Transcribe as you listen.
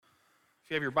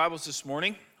you have your Bibles this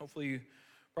morning, hopefully you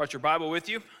brought your Bible with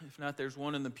you. If not, there's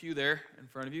one in the pew there in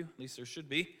front of you. At least there should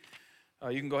be.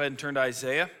 You can go ahead and turn to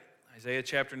Isaiah. Isaiah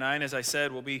chapter 9, as I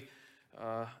said, we'll be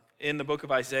in the book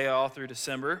of Isaiah all through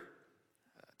December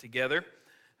together,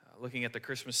 looking at the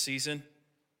Christmas season.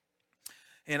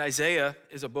 And Isaiah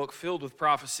is a book filled with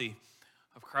prophecy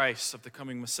of Christ, of the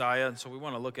coming Messiah. And so we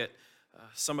want to look at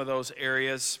some of those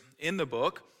areas in the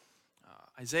book.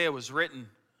 Isaiah was written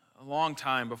a long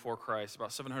time before Christ,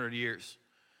 about 700 years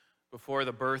before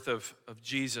the birth of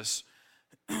Jesus.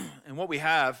 And what we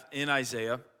have in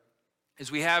Isaiah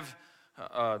is we have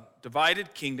a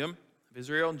divided kingdom of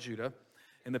Israel and Judah,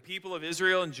 and the people of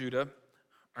Israel and Judah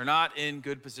are not in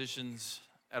good positions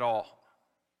at all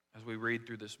as we read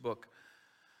through this book.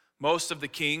 Most of the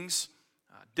kings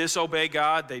disobey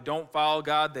God. They don't follow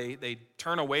God. They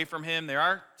turn away from him. There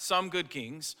are some good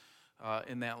kings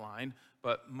in that line,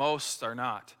 but most are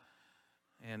not.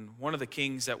 And one of the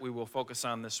kings that we will focus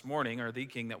on this morning, or the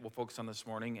king that we'll focus on this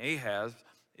morning, Ahaz,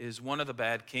 is one of the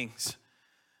bad kings,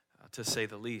 to say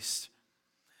the least.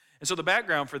 And so the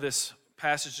background for this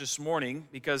passage this morning,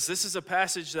 because this is a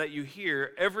passage that you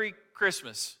hear every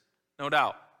Christmas, no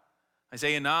doubt.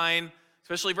 Isaiah 9,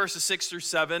 especially verses 6 through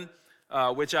 7,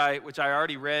 which I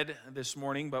already read this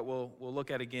morning, but we'll look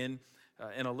at again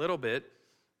in a little bit,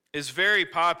 is very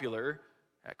popular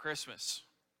at Christmas.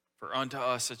 For unto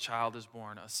us a child is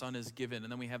born, a son is given,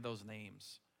 and then we have those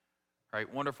names,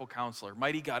 right? Wonderful Counselor,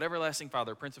 Mighty God, Everlasting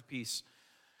Father, Prince of Peace.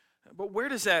 But where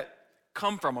does that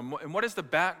come from, and what is the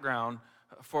background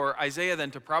for Isaiah then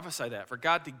to prophesy that, for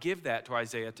God to give that to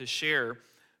Isaiah to share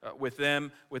with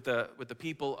them, with the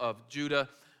people of Judah,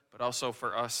 but also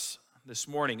for us this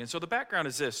morning? And so the background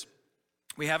is this.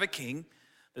 We have a king.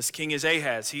 This king is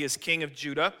Ahaz. He is king of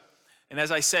Judah. And as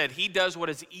I said, he does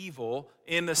what is evil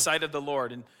in the sight of the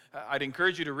Lord. And I'd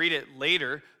encourage you to read it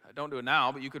later. Don't do it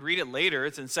now, but you could read it later.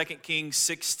 It's in 2 Kings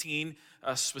 16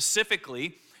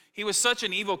 specifically. He was such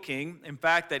an evil king, in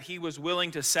fact, that he was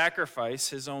willing to sacrifice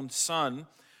his own son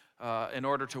in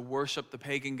order to worship the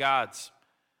pagan gods.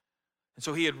 And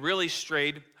so he had really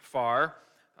strayed far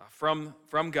from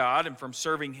God and from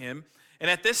serving him. And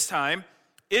at this time,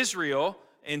 Israel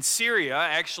and Syria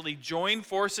actually joined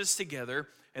forces together,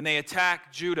 and they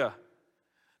attack Judah.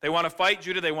 They want to fight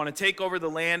Judah. They want to take over the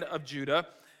land of Judah.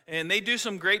 And they do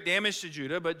some great damage to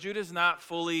Judah, but Judah's not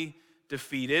fully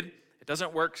defeated. It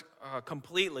doesn't work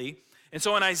completely. And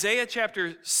so in Isaiah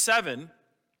chapter 7,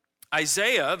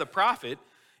 Isaiah, the prophet,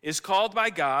 is called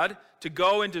by God to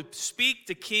go and to speak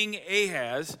to King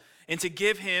Ahaz and to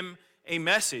give him a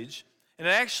message. And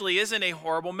it actually isn't a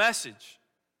horrible message.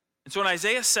 And so in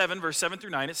Isaiah 7, verse 7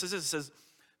 through 9, it says,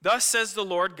 Thus says the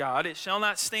Lord God, it shall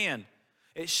not stand,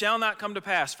 it shall not come to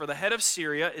pass, for the head of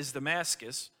Syria is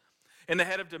Damascus, and the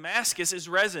head of Damascus is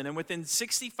Rezin, and within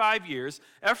 65 years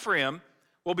Ephraim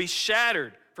will be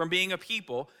shattered from being a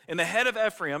people, and the head of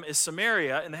Ephraim is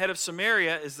Samaria, and the head of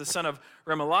Samaria is the son of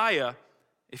Remaliah.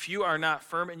 If you are not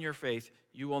firm in your faith,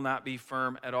 you will not be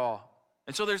firm at all.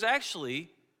 And so there's actually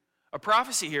a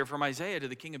prophecy here from Isaiah to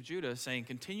the king of Judah saying,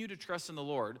 continue to trust in the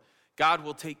Lord. God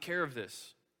will take care of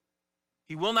this.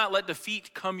 He will not let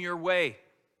defeat come your way.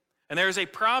 And there is a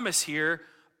promise here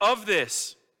of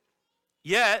this.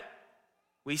 Yet,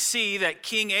 we see that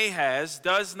King Ahaz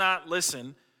does not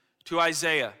listen to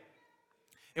Isaiah.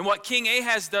 And what King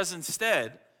Ahaz does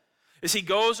instead is he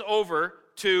goes over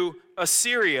to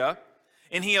Assyria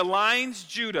and he aligns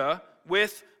Judah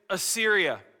with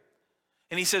Assyria.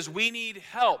 And he says, we need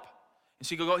help. And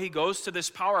so he goes to this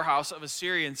powerhouse of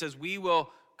Assyria and says, we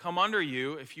will come under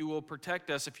you if you will protect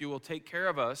us, if you will take care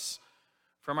of us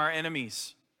from our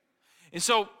enemies. And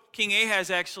so King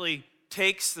Ahaz actually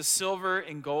takes the silver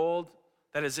and gold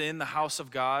that is in the house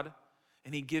of God,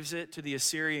 and he gives it to the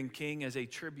Assyrian king as a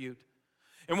tribute.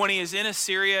 And when he is in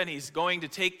Assyria and he's going to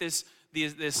take this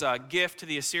gift to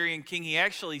the Assyrian king, he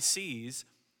actually sees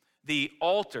the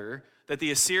altar that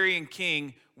the Assyrian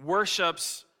king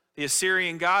worships the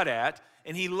Assyrian god at,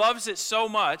 and he loves it so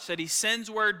much that he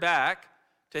sends word back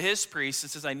to his priest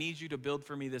and says, I need you to build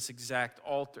for me this exact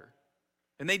altar.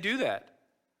 And they do that.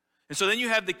 And so then you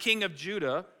have the king of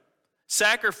Judah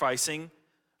sacrificing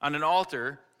on an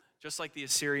altar just like the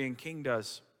Assyrian king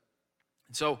does.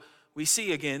 And so we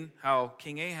see again how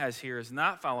King Ahaz here is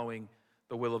not following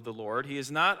the will of the Lord. He is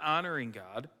not honoring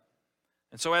God.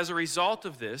 And so as a result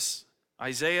of this,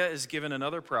 Isaiah is given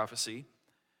another prophecy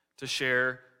to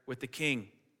share with the king.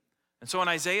 And so in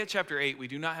Isaiah chapter 8, we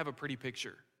do not have a pretty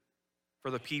picture for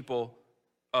the people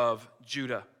of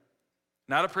Judah.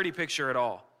 Not a pretty picture at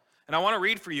all. And I want to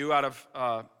read for you out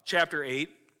of chapter 8,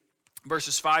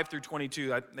 verses 5 through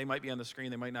 22. They might be on the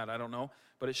screen, they might not, I don't know.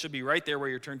 But it should be right there where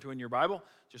you're turned to in your Bible,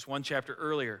 just one chapter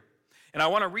earlier. And I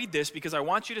want to read this because I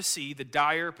want you to see the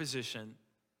dire position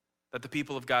that the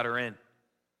people of God are in.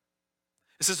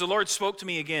 It says, the Lord spoke to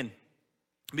me again.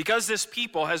 Because this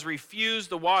people has refused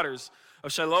the waters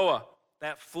of Shiloah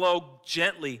that flow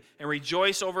gently and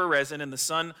rejoice over Rezin and the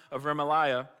son of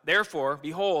Remaliah, therefore,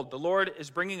 behold, the Lord is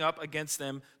bringing up against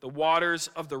them the waters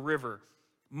of the river,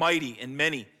 mighty and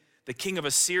many, the king of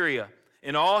Assyria,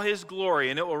 in all his glory,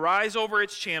 and it will rise over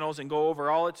its channels and go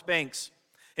over all its banks,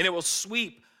 and it will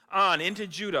sweep on into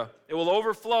Judah. It will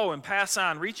overflow and pass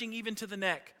on, reaching even to the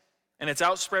neck, and its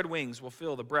outspread wings will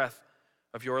fill the breadth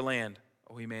of your land,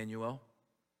 O Emmanuel.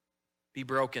 Be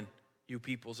broken, you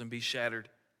peoples, and be shattered.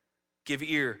 Give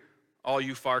ear, all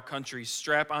you far countries.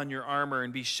 Strap on your armor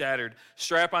and be shattered.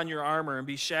 Strap on your armor and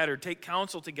be shattered. Take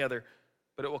counsel together,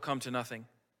 but it will come to nothing.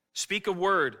 Speak a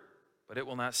word, but it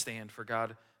will not stand, for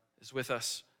God is with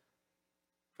us.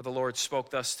 For the Lord spoke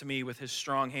thus to me with his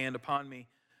strong hand upon me,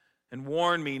 and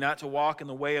warned me not to walk in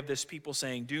the way of this people,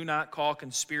 saying, do not call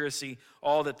conspiracy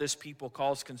all that this people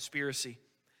calls conspiracy,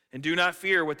 and do not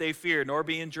fear what they fear, nor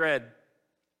be in dread.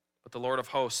 But the Lord of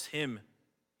hosts, him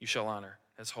you shall honor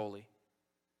as holy.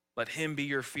 Let him be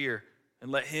your fear,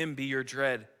 and let him be your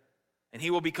dread. And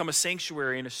he will become a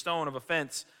sanctuary and a stone of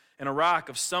offense and a rock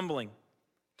of stumbling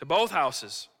to both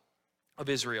houses of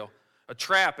Israel, a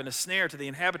trap and a snare to the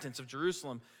inhabitants of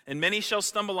Jerusalem. And many shall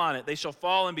stumble on it. They shall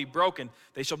fall and be broken.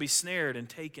 They shall be snared and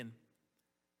taken.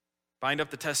 Bind up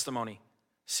the testimony.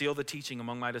 Seal the teaching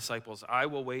among my disciples. I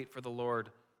will wait for the Lord,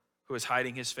 who is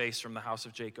hiding his face from the house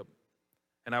of Jacob,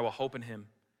 and I will hope in him.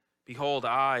 Behold,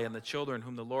 I and the children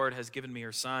whom the Lord has given me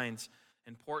are signs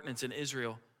and portents in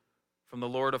Israel from the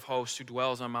Lord of hosts who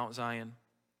dwells on Mount Zion.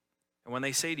 And when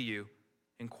they say to you,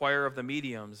 inquire of the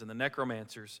mediums and the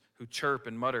necromancers who chirp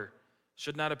and mutter,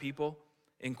 should not a people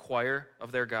inquire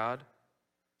of their God?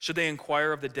 Should they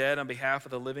inquire of the dead on behalf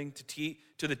of the living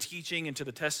to the teaching and to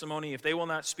the testimony? If they will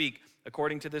not speak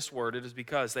according to this word, it is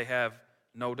because they have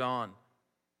no dawn.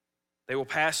 They will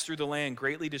pass through the land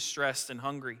greatly distressed and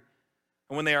hungry.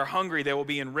 And when they are hungry, they will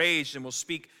be enraged and will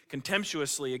speak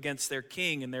contemptuously against their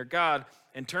king and their God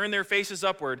and turn their faces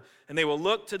upward, and they will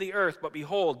look to the earth. But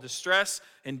behold, distress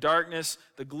and darkness,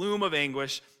 the gloom of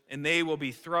anguish, and they will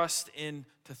be thrust into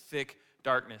thick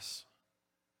darkness.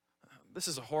 This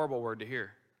is a horrible word to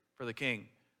hear for the king.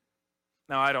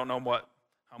 Now, I don't know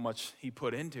how much he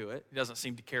put into it. He doesn't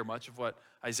seem to care much of what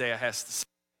Isaiah has to say.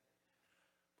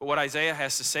 But what Isaiah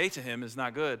has to say to him is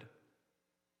not good.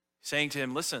 He's saying to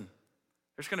him, listen,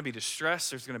 there's going to be distress,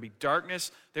 there's going to be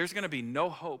darkness, there's going to be no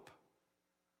hope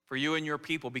for you and your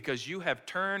people because you have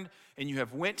turned and you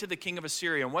have went to the king of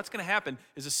Assyria. And what's going to happen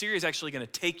is Assyria is actually going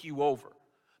to take you over.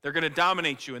 They're going to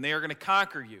dominate you and they are going to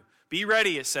conquer you. Be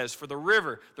ready, it says, for the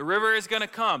river. The river is going to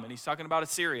come, and he's talking about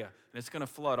Assyria, and it's going to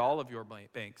flood all of your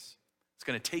banks. It's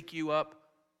going to take you up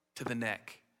to the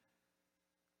neck.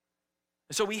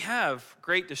 And so we have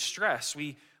great distress.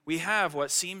 We have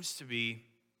what seems to be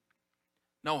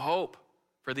no hope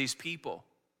for these people.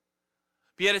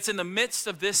 But yet it's in the midst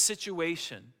of this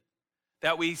situation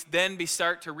that we then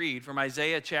start to read from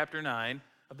Isaiah chapter 9,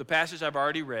 of the passage I've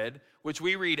already read, which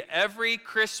we read every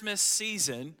Christmas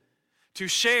season to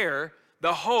share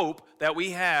the hope that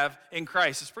we have in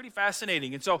Christ. It's pretty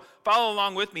fascinating. And so follow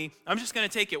along with me. I'm just going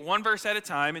to take it one verse at a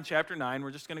time in chapter 9.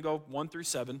 We're just going to go 1 through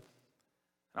 7.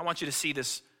 I want you to see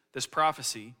this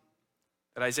prophecy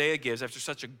that Isaiah gives after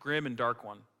such a grim and dark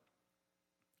one.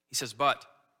 He says, but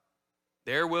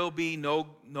there will be no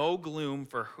gloom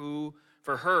for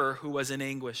her who was in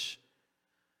anguish.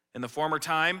 In the former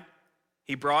time,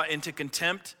 he brought into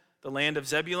contempt the land of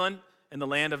Zebulun and the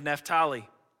land of Naphtali.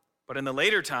 But in the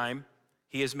later time,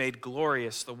 he has made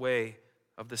glorious the way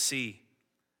of the sea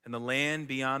and the land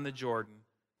beyond the Jordan,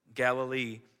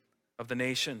 Galilee of the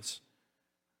nations.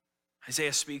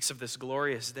 Isaiah speaks of this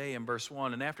glorious day in verse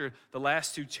 1. And after the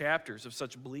last 2 chapters of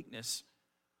such bleakness,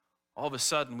 all of a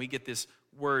sudden we get this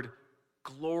word,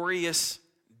 glorious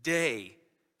day,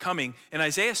 coming. And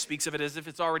Isaiah speaks of it as if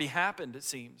it's already happened, it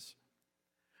seems.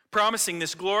 Promising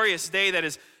this glorious day that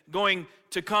is going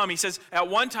to come. He says, at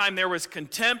one time there was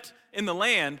contempt in the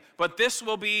land, but this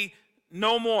will be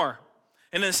no more.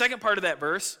 And in the second part of that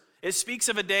verse, it speaks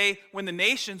of a day when the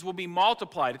nations will be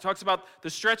multiplied. It talks about the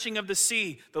stretching of the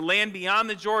sea, the land beyond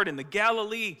the Jordan, the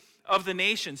Galilee of the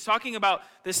nations, talking about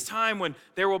this time when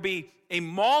there will be a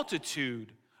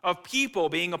multitude of people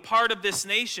being a part of this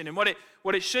nation. And what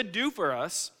it should do for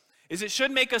us is it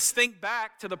should make us think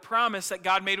back to the promise that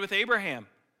God made with Abraham,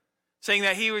 saying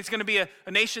that he was going to be a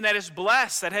nation that is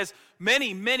blessed, that has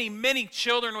many, many, many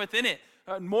children within it.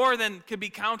 more than could be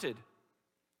counted.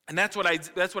 And that's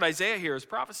what Isaiah here is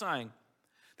prophesying.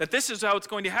 That this is how it's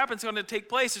going to happen. It's going to take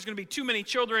place. There's going to be too many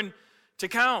children to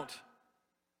count.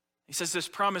 He says this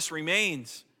promise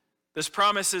remains. This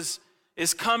promise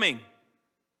is coming.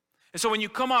 And so when you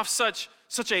come off such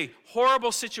a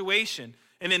horrible situation,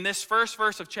 and in this first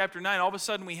verse of chapter 9, all of a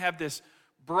sudden we have this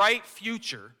bright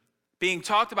future being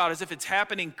talked about as if it's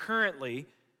happening currently.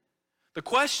 The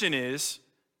question is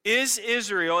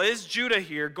Israel, is Judah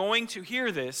here going to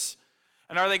hear this,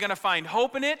 and are they going to find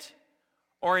hope in it,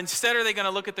 or instead are they going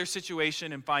to look at their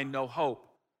situation and find no hope?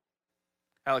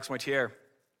 Alex Moitier,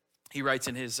 he writes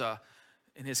in his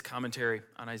commentary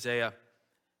on Isaiah,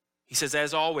 he says,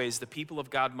 as always, the people of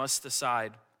God must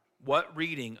decide what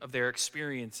reading of their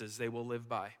experiences they will live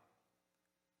by.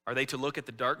 Are they to look at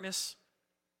the darkness,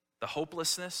 the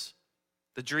hopelessness,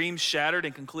 the dreams shattered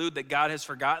and conclude that God has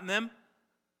forgotten them?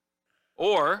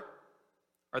 Or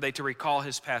are they to recall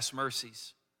his past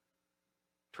mercies,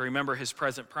 to remember his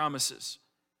present promises,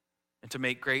 and to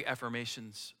make great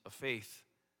affirmations of faith?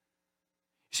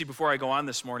 You see, before I go on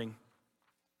this morning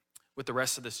with the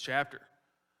rest of this chapter,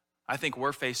 I think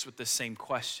we're faced with this same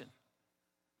question.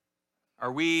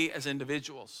 Are we as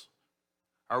individuals,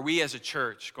 are we as a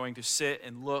church going to sit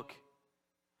and look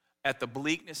at the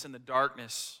bleakness and the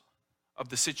darkness of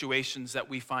the situations that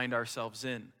we find ourselves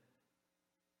in?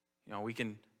 You know, we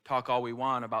can talk all we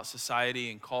want about society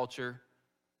and culture,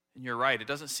 and you're right, it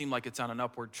doesn't seem like it's on an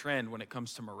upward trend when it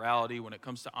comes to morality, when it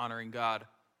comes to honoring God.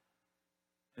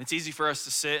 And it's easy for us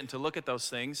to sit and to look at those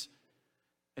things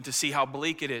and to see how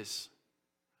bleak it is.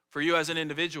 For you as an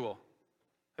individual,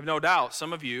 I have no doubt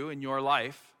some of you in your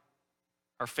life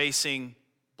are facing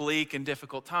bleak and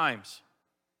difficult times.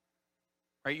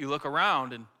 Right? You look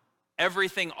around and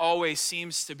everything always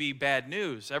seems to be bad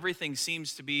news. Everything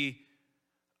seems to be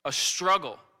a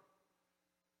struggle.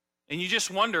 And you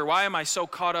just wonder, why am I so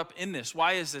caught up in this?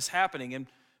 Why is this happening? And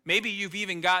maybe you've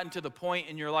even gotten to the point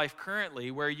in your life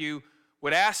currently where you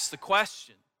would ask the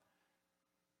question,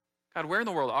 God, where in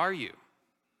the world are you?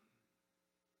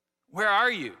 Where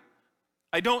are you?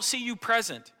 I don't see you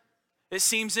present, it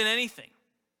seems, in anything.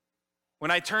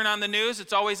 When I turn on the news,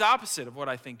 it's always opposite of what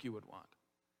I think you would want.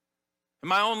 In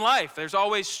my own life, there's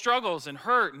always struggles and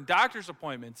hurt and doctor's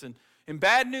appointments and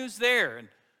bad news there and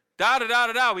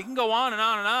da-da-da-da-da. We can go on and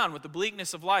on and on with the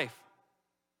bleakness of life.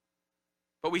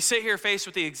 But we sit here faced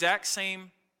with the exact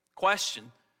same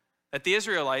question that the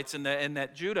Israelites and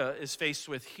that Judah is faced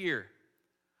with here.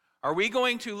 Are we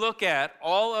going to look at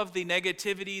all of the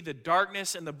negativity, the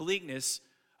darkness, and the bleakness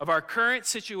of our current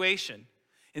situation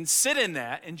and sit in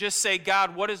that and just say,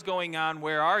 God, what is going on?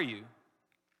 Where are you?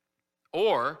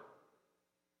 Or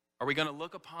are we going to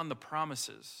look upon the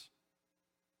promises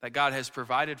that God has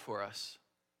provided for us,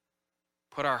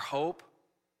 put our hope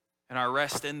and our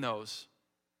rest in those,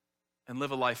 and live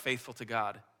a life faithful to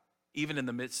God, even in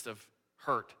the midst of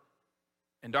hurt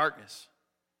and darkness?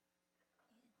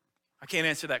 I can't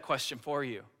answer that question for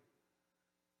you.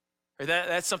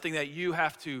 That's something that you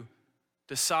have to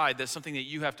decide. That's something that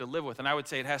you have to live with. And I would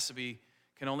say it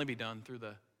can only be done through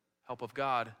the help of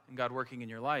God and God working in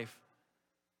your life.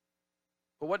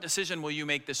 But what decision will you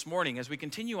make this morning as we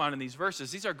continue on in these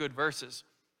verses? These are good verses.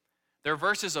 They're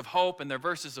verses of hope and they're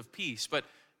verses of peace. But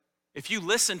if you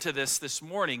listen to this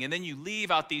morning and then you leave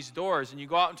out these doors and you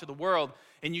go out into the world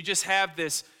and you just have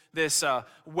this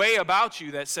way about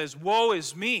you that says, woe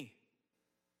is me.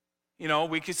 You know,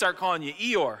 we could start calling you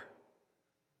Eeyore.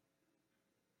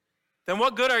 Then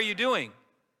what good are you doing?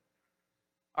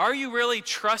 Are you really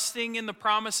trusting in the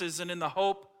promises and in the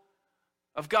hope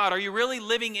of God? Are you really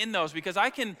living in those? Because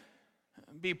I can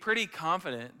be pretty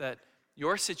confident that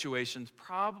your situation's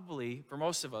probably, for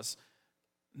most of us,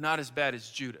 not as bad as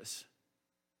Judah's.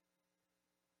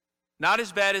 Not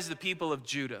as bad as the people of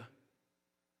Judah.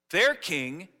 Their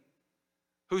king,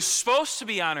 who's supposed to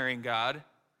be honoring God,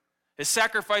 is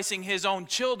sacrificing his own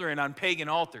children on pagan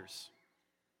altars.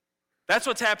 That's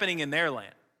what's happening in their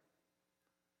land.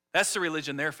 That's the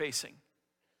religion they're facing.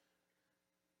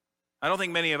 I don't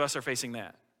think many of us are facing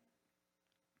that.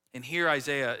 And here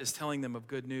Isaiah is telling them of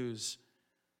good news.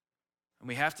 And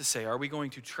we have to say, are we going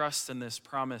to trust in this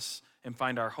promise and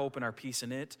find our hope and our peace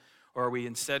in it? Or are we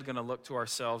instead going to look to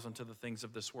ourselves and to the things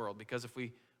of this world? Because if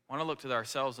we want to look to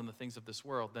ourselves and the things of this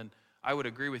world, then I would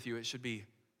agree with you, it should be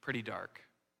pretty dark.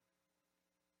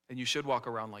 And you should walk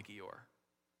around like Eeyore.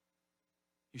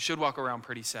 You should walk around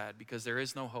pretty sad because there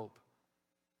is no hope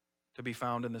to be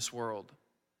found in this world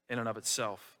in and of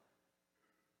itself.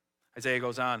 Isaiah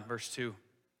goes on, verse 2.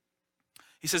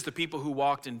 He says, the people who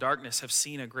walked in darkness have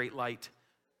seen a great light.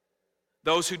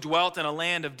 Those who dwelt in a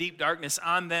land of deep darkness,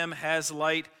 on them has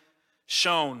light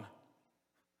shone.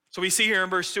 So we see here in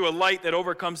verse 2, a light that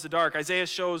overcomes the dark. Isaiah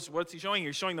shows, what's he showing here?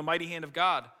 He's showing the mighty hand of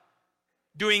God,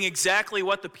 doing exactly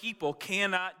what the people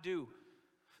cannot do.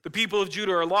 The people of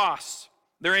Judah are lost.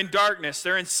 They're in darkness.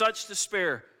 They're in such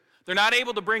despair. They're not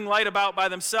able to bring light about by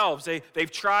themselves.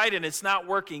 They've tried and it's not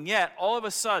working. Yet, all of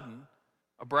a sudden,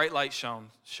 a bright light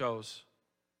shows.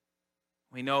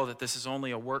 We know that this is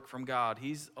only a work from God.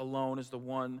 He's alone is the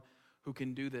one who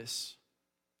can do this.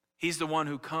 He's the one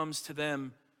who comes to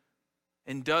them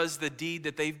and does the deed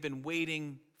that they've been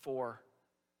waiting for,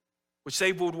 which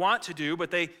they would want to do,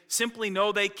 but they simply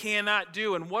know they cannot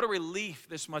do. And what a relief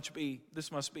this must be,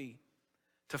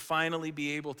 to finally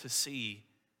be able to see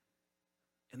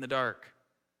in the dark.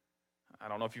 I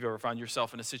don't know if you've ever found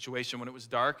yourself in a situation when it was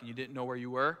dark and you didn't know where you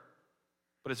were,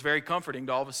 but it's very comforting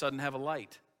to all of a sudden have a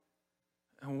light,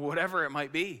 and whatever it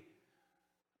might be.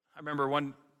 I remember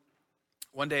one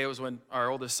day, it was when our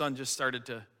oldest son just started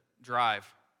to drive.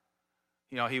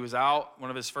 You know, he was out, one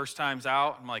of his first times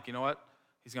out. I'm like, you know what?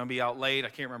 He's going to be out late. I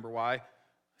can't remember why. I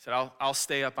said, I'll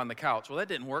stay up on the couch. Well, that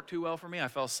didn't work too well for me. I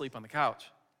fell asleep on the couch.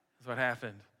 That's what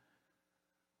happened.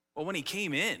 Well, when he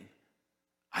came in,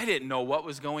 I didn't know what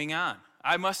was going on.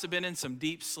 I must have been in some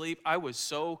deep sleep. I was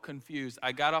so confused.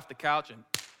 I got off the couch and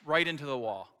right into the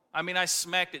wall. I mean, I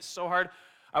smacked it so hard.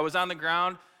 I was on the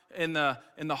ground in the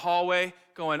hallway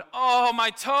going, oh, my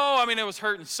toe. I mean, it was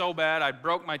hurting so bad. I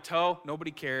broke my toe.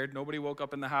 Nobody cared. Nobody woke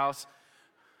up in the house.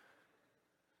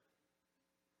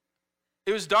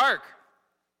 It was dark.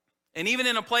 And even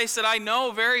in a place that I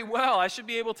know very well, I should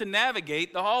be able to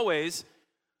navigate the hallways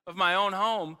of my own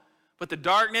home. But the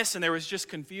darkness, and there was just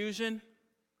confusion,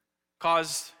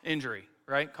 caused injury,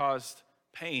 right? Caused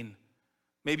pain.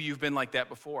 Maybe you've been like that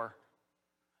before.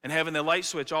 And having the light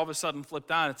switch all of a sudden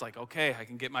flipped on, it's like, okay, I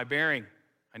can get my bearing.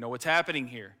 I know what's happening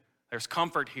here. There's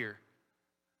comfort here.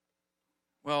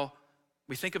 Well,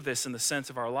 we think of this in the sense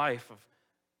of our life, of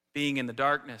being in the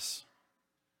darkness.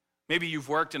 Maybe you've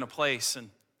worked in a place and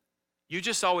you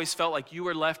just always felt like you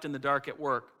were left in the dark at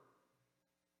work.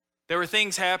 There were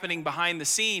things happening behind the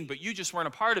scene, but you just weren't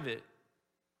a part of it.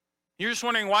 You're just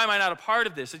wondering, why am I not a part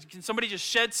of this? Can somebody just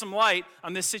shed some light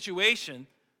on this situation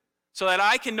so that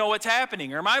I can know what's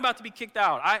happening? Or am I about to be kicked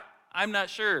out? I'm not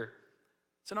sure.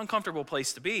 It's an uncomfortable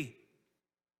place to be.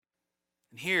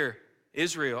 And here,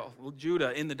 Israel,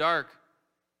 Judah, in the dark,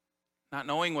 not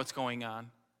knowing what's going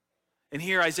on. And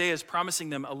here Isaiah is promising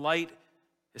them a light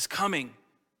is coming.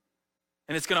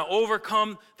 And it's going to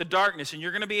overcome the darkness. And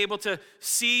you're going to be able to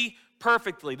see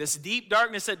perfectly this deep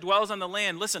darkness that dwells on the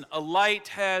land. Listen, a light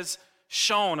has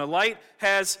shone. A light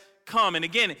has come. And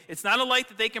again, it's not a light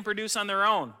that they can produce on their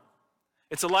own.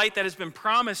 It's a light that has been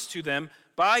promised to them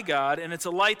by God. And it's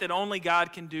a light that only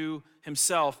God can do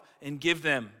himself and give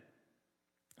them.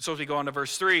 So as we go on to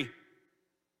verse 3,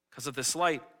 because of this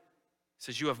light, it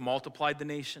says, you have multiplied the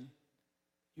nation.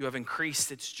 You have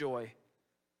increased its joy.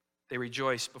 They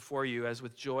rejoice before you as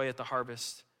with joy at the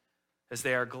harvest, as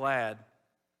they are glad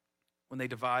when they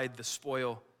divide the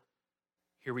spoil.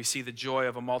 Here we see the joy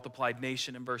of a multiplied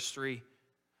nation in verse 3.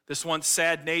 This once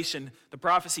sad nation, the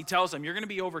prophecy tells them, you're going to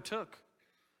be overtook.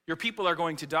 Your people are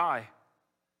going to die.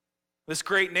 This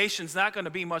great nation's not going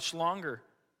to be much longer.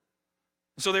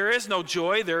 So there is no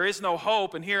joy, there is no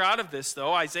hope. And here out of this,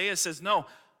 though, Isaiah says, no,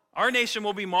 our nation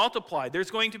will be multiplied.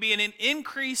 There's going to be an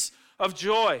increase of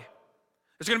joy.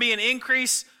 There's going to be an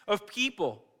increase of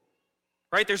people,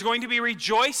 right? There's going to be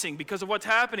rejoicing because of what's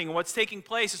happening and what's taking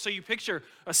place. And so you picture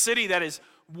a city that is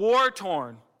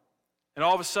war-torn, and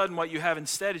all of a sudden what you have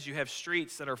instead is you have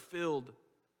streets that are filled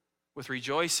with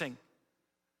rejoicing,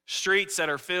 streets that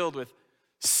are filled with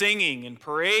singing and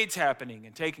parades happening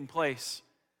and taking place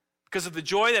because of the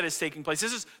joy that is taking place.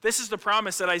 This is the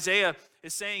promise that Isaiah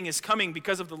is saying is coming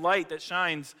because of the light that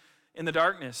shines in the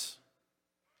darkness.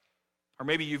 Or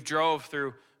maybe you've drove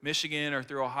through Michigan or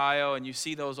through Ohio and you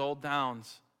see those old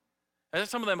towns. Aren't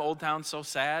some of them old towns so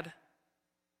sad?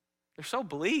 They're so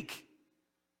bleak.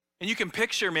 And you can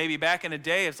picture maybe back in the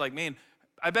day, it's like, man,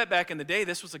 I bet back in the day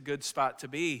this was a good spot to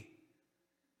be.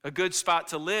 A good spot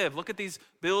to live. Look at these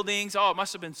buildings. Oh, it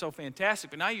must have been so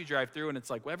fantastic. But now you drive through and it's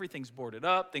like, well, everything's boarded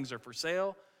up. Things are for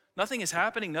sale. Nothing is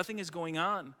happening. Nothing is going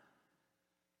on.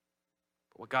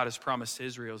 But what God has promised to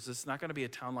Israel is it's not going to be a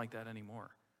town like that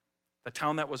anymore. The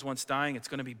town that was once dying, it's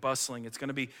going to be bustling. It's going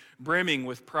to be brimming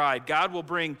with pride. God will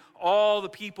bring all the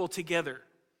people together.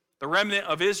 The remnant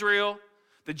of Israel,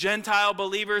 the Gentile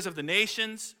believers of the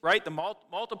nations, right? The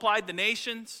multiplied the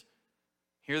nations.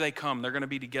 Here they come. They're going to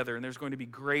be together, and there's going to be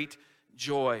great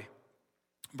joy.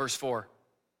 Verse 4.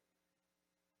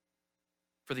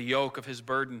 For the yoke of his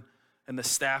burden and the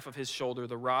staff of his shoulder,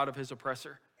 the rod of his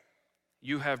oppressor,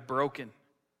 you have broken,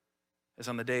 as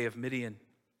on the day of Midian.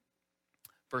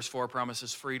 Verse 4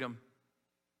 promises freedom.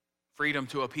 Freedom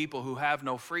to a people who have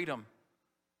no freedom.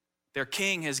 Their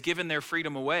king has given their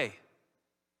freedom away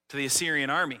to the Assyrian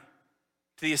army,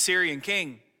 to the Assyrian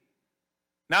king.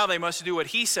 Now they must do what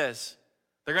he says.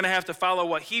 They're going to have to follow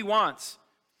what he wants.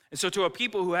 And so to a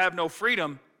people who have no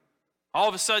freedom, all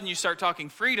of a sudden you start talking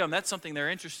freedom, that's something they're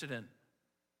interested in.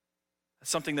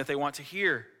 That's something that they want to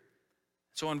hear.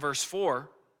 So in verse 4,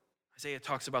 Isaiah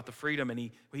talks about the freedom, and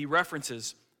he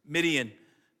references Midian.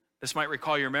 This might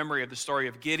recall your memory of the story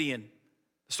of Gideon.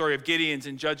 The story of Gideon's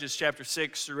in Judges chapter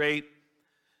 6 through 8.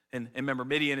 And remember,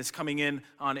 Midian is coming in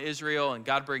on Israel, and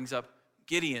God brings up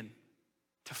Gideon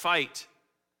to fight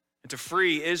and to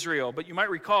free Israel. But you might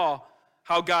recall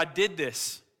how God did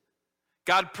this.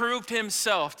 God proved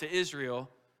himself to Israel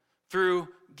through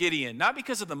Gideon, not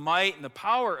because of the might and the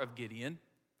power of Gideon,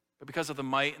 but because of the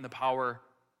might and the power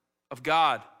of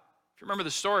God. If you remember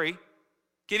the story,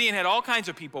 Gideon had all kinds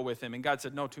of people with him, and God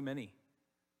said, no, too many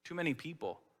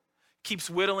people. Keeps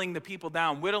whittling the people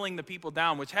down,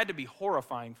 which had to be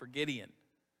horrifying for Gideon,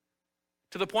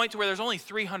 to the point to where there's only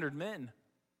 300 men.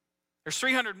 There's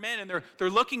 300 men, and they're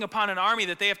looking upon an army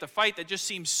that they have to fight that just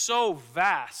seems so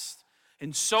vast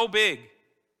and so big.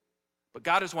 But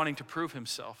God is wanting to prove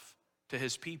himself to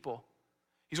his people.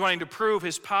 He's wanting to prove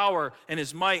his power and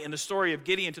his might in the story of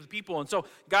Gideon to the people. And so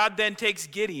God then takes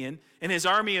Gideon and his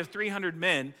army of 300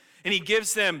 men, and he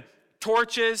gives them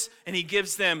torches and he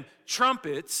gives them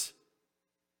trumpets,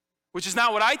 which is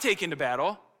not what I take into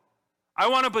battle. I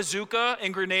want a bazooka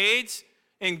and grenades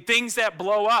and things that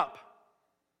blow up.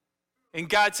 And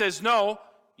God says, no,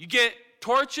 you get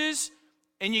torches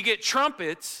and you get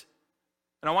trumpets,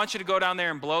 and I want you to go down there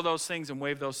and blow those things and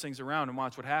wave those things around and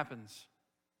watch what happens.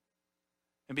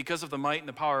 And because of the might and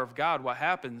the power of God, what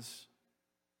happens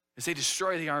is they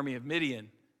destroy the army of Midian.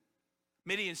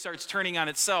 Midian starts turning on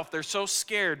itself. They're so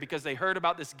scared because they heard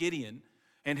about this Gideon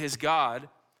and his God,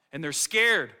 and they're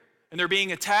scared, and they're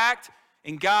being attacked,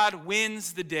 and God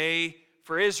wins the day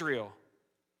for Israel.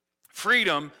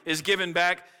 Freedom is given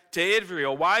back to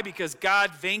Israel. Why? Because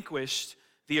God vanquished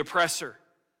the oppressor.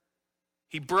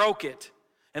 He broke it.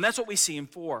 And that's what we see him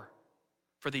for.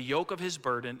 For the yoke of his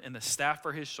burden and the staff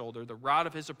for his shoulder, the rod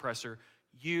of his oppressor,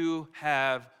 you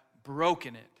have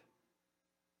broken it.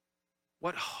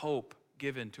 What hope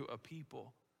given to a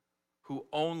people who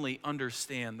only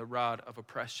understand the rod of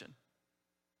oppression.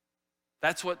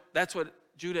 That's what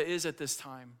Judah is at this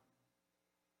time.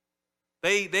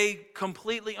 They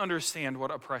completely understand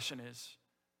what oppression is.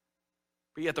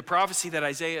 But yet the prophecy that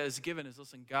Isaiah is given is,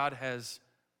 listen, God has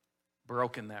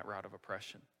broken that rod of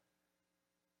oppression.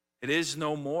 It is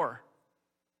no more.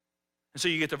 And so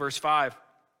you get to verse 5. It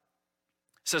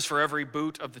says, for every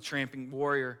boot of the tramping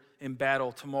warrior in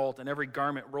battle, tumult, and every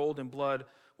garment rolled in blood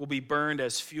will be burned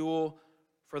as fuel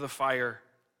for the fire.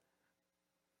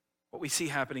 What we see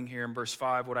happening here in verse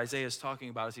 5, what Isaiah is talking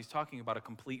about, is he's talking about a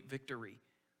complete victory.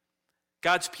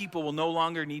 God's people will no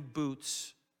longer need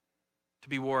boots to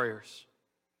be warriors.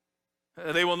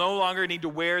 They will no longer need to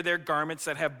wear their garments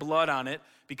that have blood on it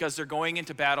because they're going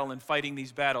into battle and fighting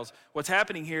these battles. What's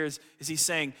happening here is he's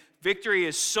saying victory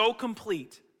is so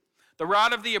complete. The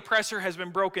rod of the oppressor has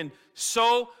been broken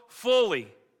so fully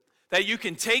that you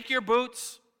can take your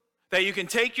boots, that you can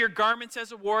take your garments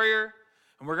as a warrior,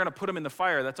 and we're going to put them in the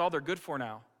fire. That's all they're good for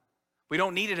now. We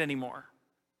don't need it anymore.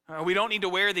 We don't need to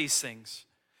wear these things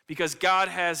because God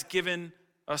has given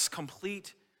us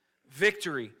complete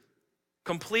victory.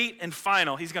 Complete and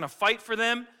final. He's going to fight for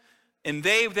them, and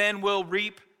they then will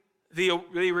reap the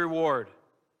reward.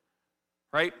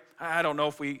 Right? I don't know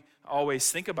if we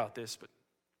always think about this, but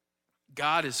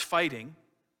God is fighting,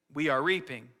 we are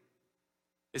reaping.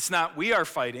 It's not we are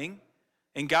fighting,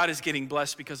 and God is getting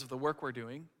blessed because of the work we're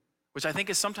doing, which I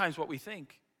think is sometimes what we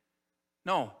think.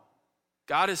 No,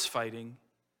 God is fighting,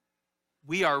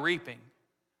 we are reaping.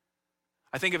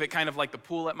 I think of it kind of like the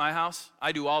pool at my house.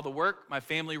 I do all the work, my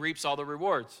family reaps all the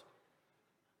rewards.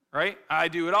 Right? I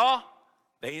do it all,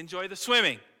 they enjoy the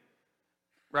swimming.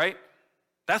 Right?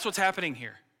 That's what's happening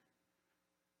here.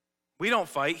 We don't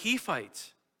fight, he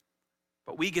fights.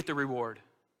 But we get the reward.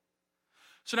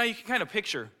 So now you can kind of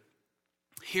picture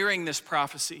hearing this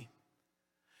prophecy.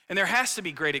 And there has to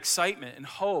be great excitement and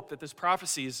hope that this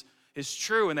prophecy is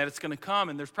true and that it's going to come.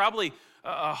 And there's probably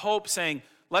a hope saying,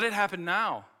 let it happen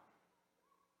now.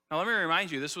 Now let me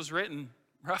remind you, this was written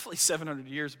roughly 700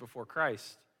 years before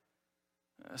Christ.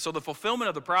 So the fulfillment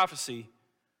of the prophecy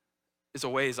is a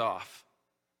ways off.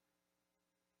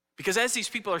 Because as these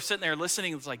people are sitting there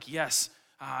listening, it's like, yes,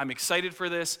 I'm excited for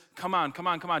this. Come on.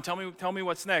 Tell me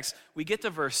what's next. We get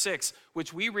to verse 6,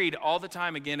 which we read all the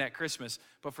time again at Christmas.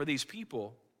 But for these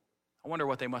people, I wonder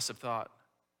what they must have thought.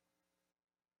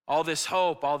 All this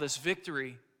hope, all this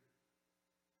victory.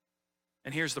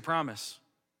 And here's the promise.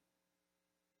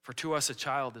 For to us a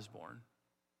child is born.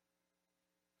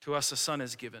 To us a son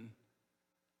is given.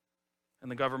 And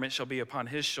the government shall be upon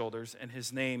his shoulders, and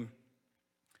his name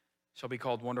shall be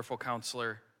called Wonderful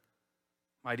Counselor,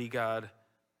 Mighty God,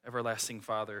 Everlasting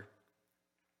Father,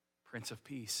 Prince of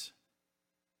Peace.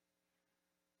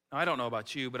 Now, I don't know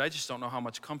about you, but I just don't know how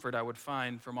much comfort I would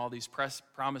find from all these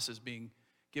promises being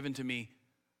given to me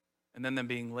and then them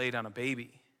being laid on a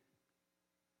baby.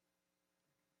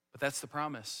 But that's the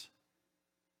promise.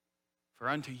 For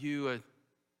unto you a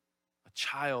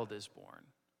child is born.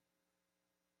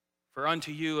 For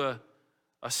unto you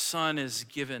a son is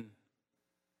given.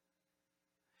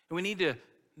 And we need to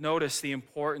notice the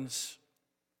importance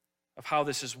of how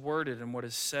this is worded and what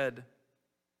is said.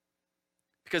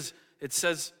 Because it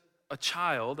says a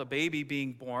child, a baby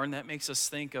being born, that makes us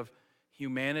think of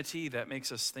humanity, that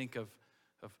makes us think of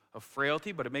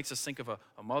frailty, but it makes us think of a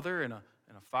mother and a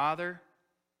father,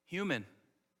 human.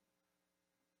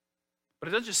 But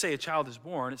it doesn't just say a child is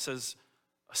born, it says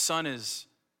a son is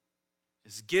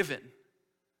given.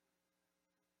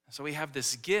 So we have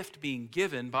this gift being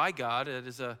given by God that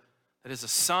is a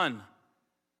son.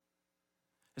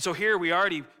 And so here we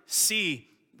already see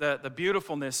the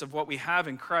beautifulness of what we have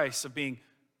in Christ, of being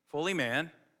fully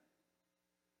man,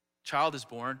 child is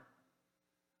born,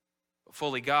 but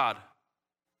fully God.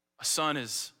 A son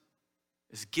is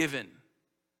given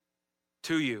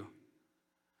to you.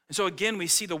 And so again, we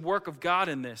see the work of God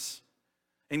in this,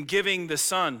 in giving the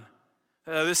son.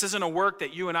 This isn't a work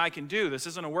that you and I can do. This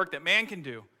isn't a work that man can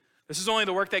do. This is only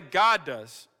the work that God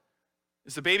does.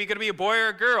 Is the baby going to be a boy or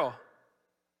a girl?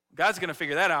 God's going to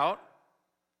figure that out.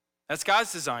 That's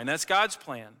God's design. That's God's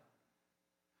plan.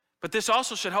 But this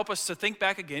also should help us to think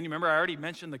back again. You remember I already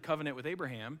mentioned the covenant with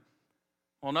Abraham.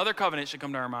 Well, another covenant should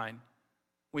come to our mind.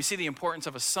 We see the importance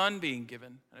of a son being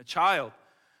given and a child.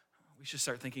 We should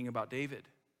start thinking about David.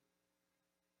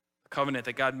 The covenant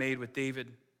that God made with David.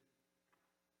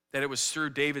 That it was through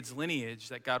David's lineage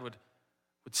that God would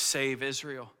save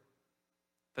Israel.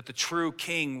 That the true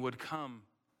king would come.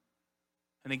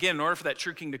 And again, in order for that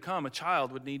true king to come, a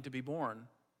child would need to be born.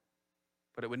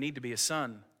 But it would need to be a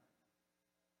son.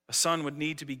 A son would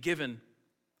need to be given.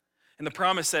 And the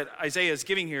promise that Isaiah is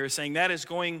giving here is saying that is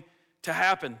going to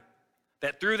happen.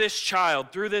 That through this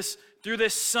child, through this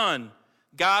son,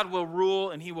 God will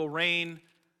rule and he will reign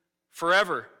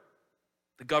forever.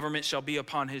 The government shall be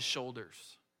upon his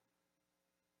shoulders.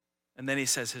 And then he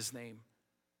says his name.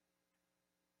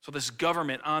 So this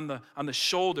government on the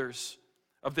shoulders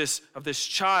of this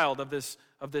child, of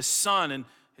this son, and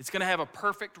it's going to have a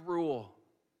perfect rule.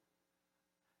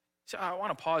 So I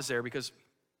want to pause there because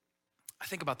I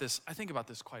think about this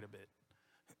quite a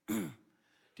bit.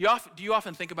 Do you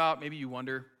often think about, maybe you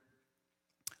wonder,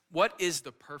 what is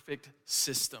the perfect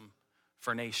system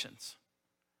for nations?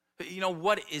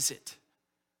 What is it?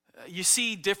 You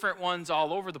see different ones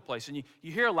all over the place, and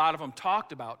you hear a lot of them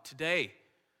talked about today.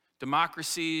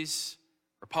 Democracies,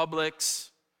 republics,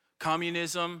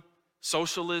 communism,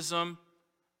 socialism.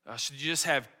 Should you just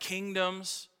have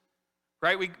kingdoms?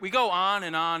 Right? We go on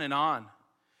and on and on.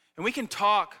 And we can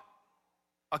talk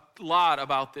a lot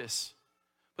about this.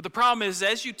 But the problem is,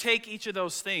 as you take each of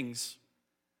those things,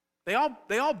 they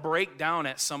all break down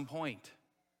at some point.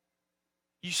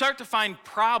 You start to find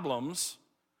problems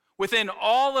within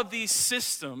all of these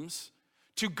systems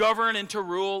to govern and to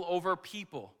rule over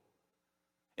people.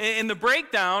 And the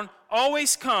breakdown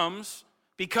always comes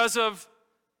because of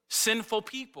sinful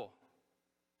people.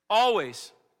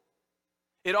 Always.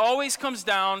 It always comes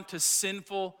down to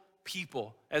sinful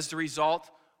people as the result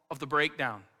of the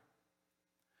breakdown.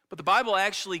 But the Bible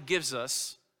actually gives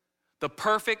us the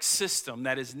perfect system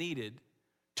that is needed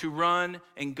to run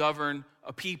and govern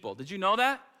a people. Did you know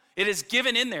that? It is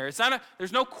given in there.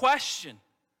 There's no question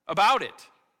about it.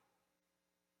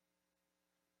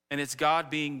 And it's God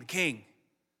being the king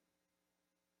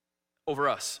over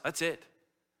us. That's it.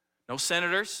 No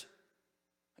senators,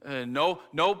 no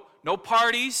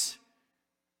parties,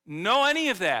 no any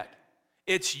of that.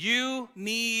 It's you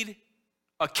need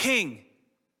a king.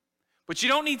 But you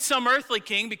don't need some earthly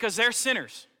king because they're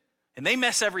sinners. And they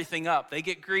mess everything up. They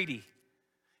get greedy.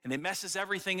 And it messes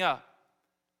everything up.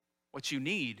 What you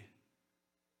need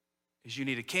is you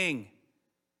need a king.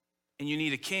 And you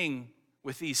need a king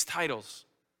with these titles.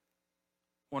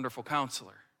 Wonderful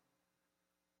Counselor,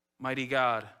 Mighty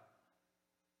God,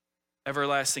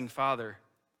 Everlasting Father,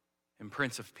 and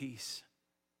Prince of Peace.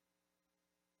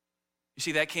 You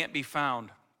see, that can't be found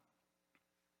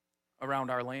around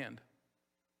our land.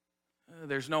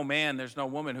 There's no man, there's no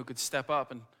woman who could step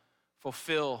up and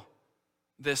fulfill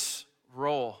this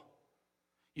role.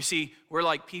 You see, we're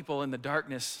like people in the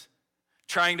darkness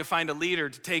trying to find a leader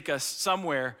to take us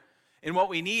somewhere. And what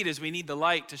we need is we need the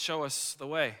light to show us the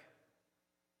way.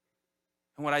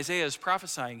 And what Isaiah is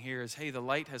prophesying here is, hey, the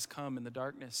light has come in the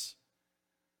darkness.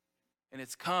 And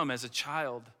it's come as a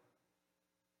child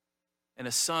and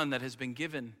a son that has been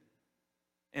given.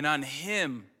 And on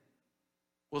him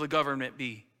will the government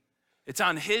be. It's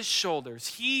on his shoulders.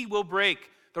 He will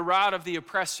break the rod of the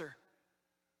oppressor.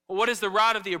 Well, what is the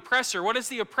rod of the oppressor? What is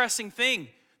the oppressing thing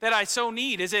that I so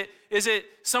need? Is it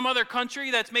some other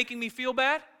country that's making me feel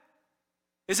bad?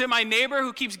 Is it my neighbor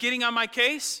who keeps getting on my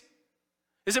case?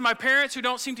 Is it my parents who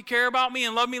don't seem to care about me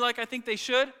and love me like I think they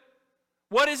should?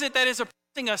 What is it that is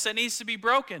oppressing us that needs to be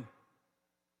broken?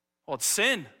 Well, it's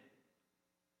sin.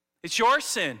 It's your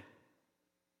sin.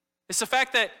 It's the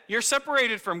fact that you're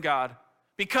separated from God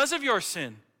because of your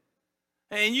sin.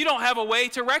 And you don't have a way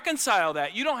to reconcile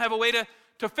that. You don't have a way to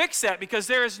fix that, because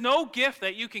there is no gift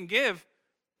that you can give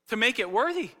to make it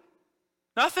worthy.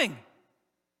 Nothing.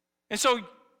 And so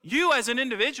you as an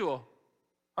individual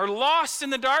are lost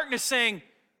in the darkness saying,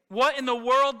 what in the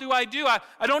world do? I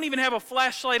don't even have a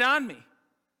flashlight on me.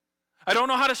 I don't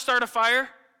know how to start a fire.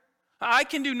 I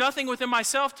can do nothing within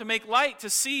myself to make light, to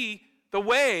see the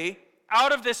way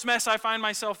out of this mess I find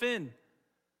myself in.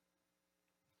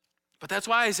 But that's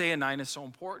why Isaiah 9 is so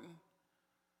important,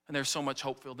 and there's so much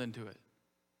hope filled into it.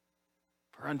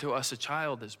 For unto us a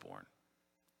child is born.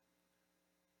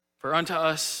 For unto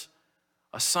us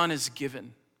a son is given.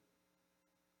 And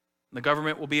the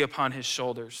government will be upon his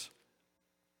shoulders,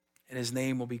 and his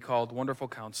name will be called Wonderful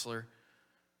Counselor,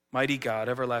 Mighty God,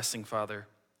 Everlasting Father,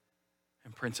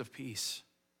 and Prince of Peace.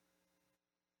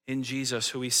 In Jesus,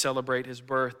 who we celebrate his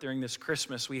birth during this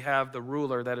Christmas, we have the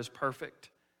ruler that is perfect.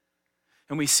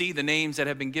 And we see the names that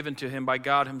have been given to him by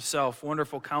God himself.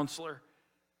 Wonderful Counselor.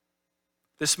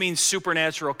 This means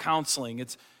supernatural counseling.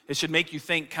 It should make you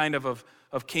think kind of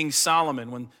King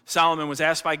Solomon. When Solomon was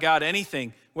asked by God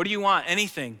anything, what do you want?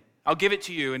 Anything. I'll give it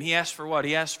to you. And he asked for what?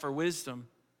 He asked for wisdom.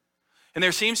 And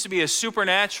there seems to be a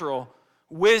supernatural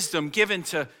wisdom given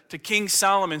to King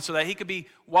Solomon so that he could be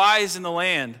wise in the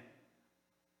land.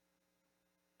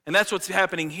 And that's what's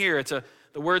happening here. The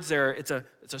words there, it's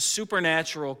a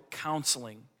supernatural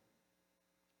counseling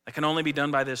that can only be done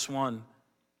by this one.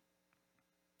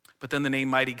 But then the name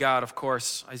Mighty God, of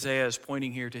course, Isaiah is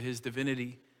pointing here to his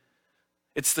divinity.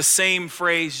 It's the same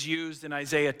phrase used in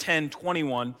Isaiah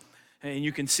 10:21, and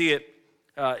you can see it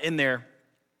in there.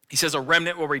 He says, a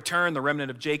remnant will return, the remnant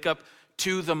of Jacob,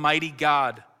 to the mighty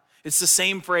God. It's the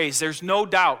same phrase. There's no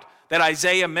doubt that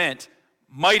Isaiah meant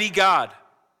mighty God,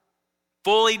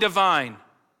 fully divine,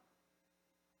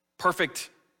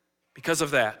 perfect because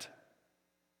of that.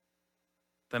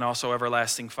 Then also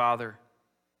everlasting Father.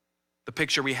 The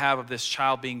picture we have of this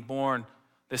child being born,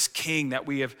 this king that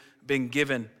we have been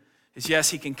given, is yes,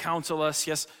 he can counsel us.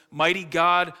 Yes, mighty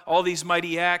God, all these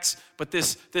mighty acts, but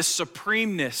this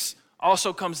supremeness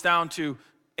also comes down to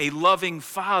a loving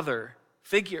father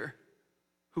figure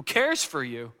who cares for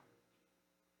you,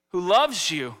 who loves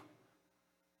you,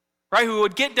 right? Who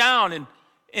would get down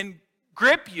and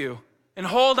grip you and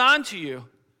hold on to you,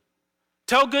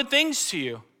 tell good things to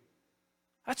you.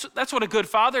 That's what a good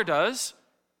father does.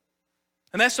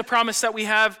 And that's the promise that we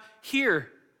have here.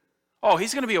 Oh,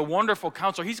 he's going to be a wonderful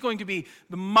counselor. He's going to be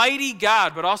the mighty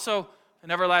God, but also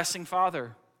an everlasting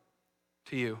Father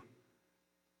to you.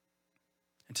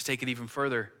 And to take it even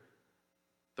further,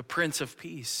 the Prince of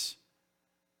Peace.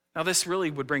 Now, this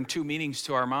really would bring two meanings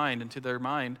to our mind and to their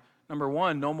mind. Number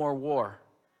one, no more war.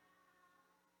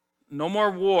 No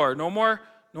more war. No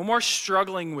more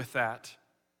struggling with that.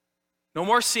 No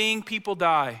more seeing people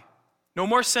die. No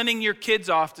more sending your kids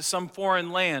off to some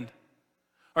foreign land.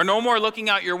 Or no more looking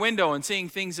out your window and seeing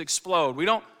things explode.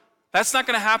 That's not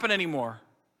going to happen anymore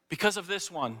because of this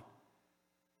one.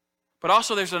 But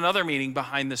also there's another meaning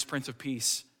behind this Prince of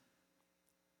Peace,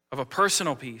 of a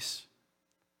personal peace.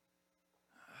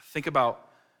 Think about,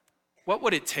 what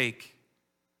would it take?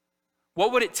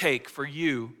 What would it take for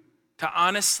you to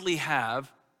honestly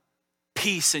have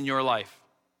peace in your life?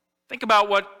 Think about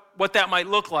what that might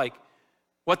look like,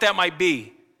 what that might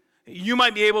be. You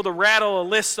might be able to rattle a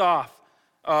list off.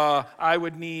 I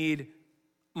would need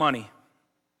money.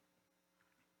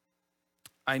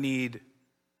 I need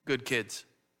good kids.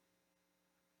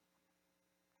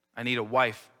 I need a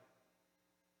wife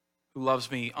who loves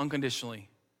me unconditionally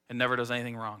and never does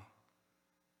anything wrong.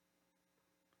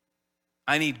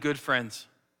 I need good friends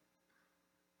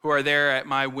who are there at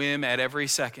my whim at every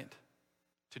second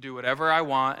to do whatever I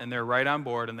want, and they're right on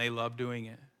board and they love doing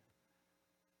it.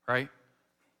 Right?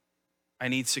 I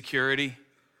need security.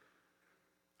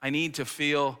 I need to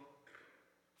feel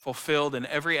fulfilled in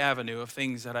every avenue of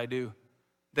things that I do.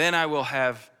 Then I will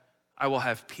have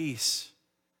peace.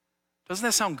 Doesn't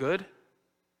that sound good?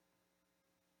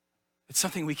 It's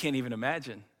something we can't even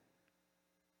imagine.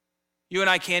 You and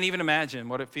I can't even imagine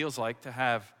what it feels like to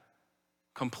have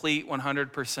complete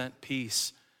 100%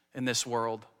 peace in this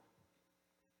world.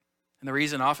 And the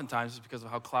reason oftentimes is because of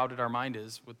how clouded our mind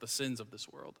is with the sins of this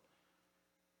world.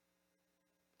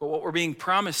 But what we're being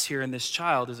promised here in this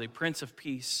child is a Prince of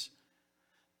Peace,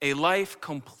 a life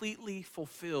completely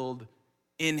fulfilled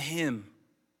in him,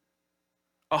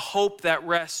 a hope that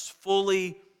rests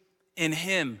fully in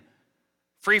him,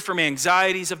 free from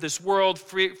anxieties of this world,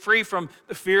 free from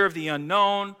the fear of the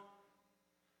unknown,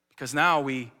 because now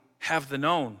we have the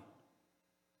known,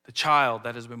 the child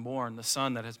that has been born, the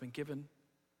son that has been given.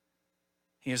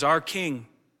 He is our King.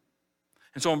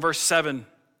 And so in verse 7,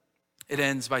 it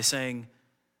ends by saying,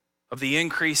 of the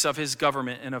increase of his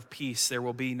government and of peace there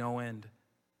will be no end.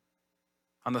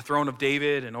 On the throne of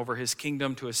David and over his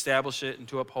kingdom, to establish it and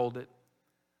to uphold it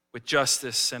with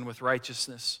justice and with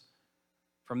righteousness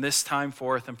from this time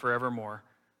forth and forevermore.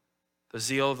 The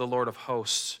zeal of the Lord of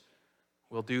hosts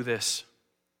will do this.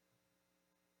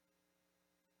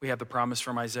 We have the promise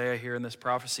from Isaiah here in this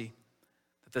prophecy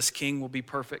that this king will be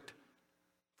perfect,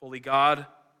 fully God,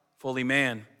 fully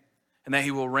man, and that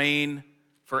he will reign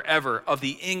forever. Of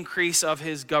the increase of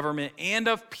his government and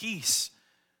of peace,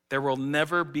 there will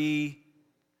never be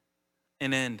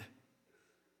an end.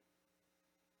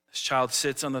 This child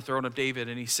sits on the throne of David,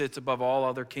 and he sits above all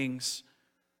other kings,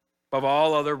 above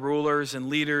all other rulers and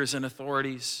leaders and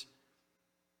authorities.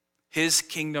 His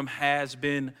kingdom has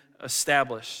been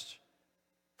established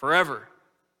forever,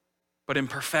 but in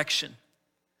perfection,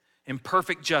 in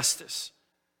perfect justice,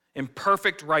 in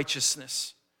perfect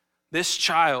righteousness. This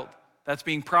child that's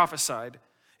being prophesied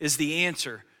is the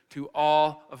answer to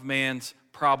all of man's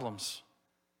problems.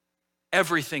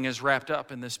 Everything is wrapped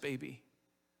up in this baby.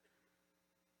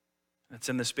 And it's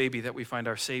in this baby that we find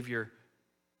our Savior.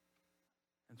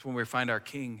 It's when we find our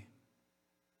King.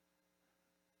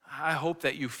 I hope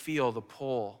that you feel the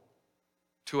pull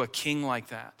to a king like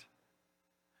that.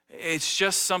 It's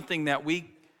just something that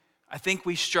I think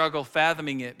we struggle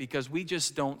fathoming it because we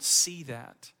just don't see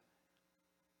that.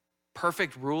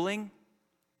 Perfect ruling,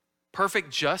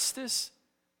 perfect justice,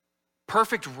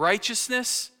 perfect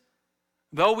righteousness.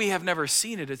 Though we have never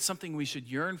seen it, it's something we should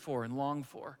yearn for and long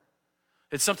for.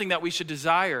 It's something that we should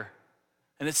desire,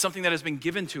 and it's something that has been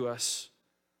given to us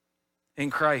in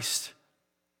Christ.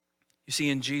 You see,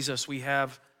 in Jesus, we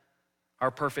have our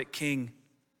perfect King.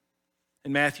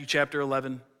 In Matthew chapter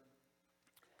 11,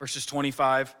 verses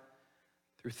 25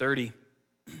 through 30,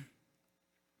 it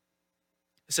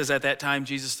says, at that time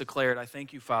Jesus declared, I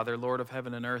thank you, Father, Lord of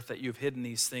heaven and earth, that you've hidden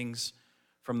these things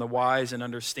from the wise and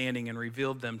understanding and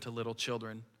revealed them to little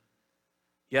children.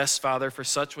 Yes, Father, for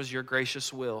such was your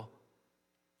gracious will.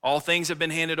 All things have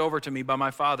been handed over to me by my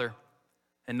Father,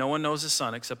 and no one knows the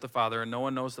Son except the Father, and no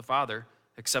one knows the Father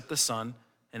except the Son,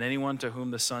 and anyone to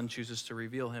whom the Son chooses to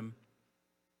reveal him.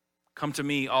 Come to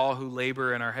me, all who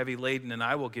labor and are heavy laden, and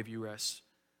I will give you rest.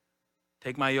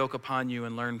 Take my yoke upon you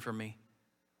and learn from me,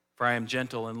 for I am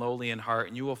gentle and lowly in heart,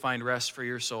 and you will find rest for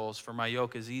your souls, for my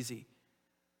yoke is easy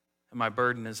and my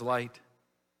burden is light.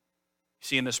 You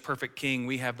see, in this perfect King,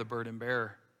 we have the burden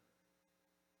bearer.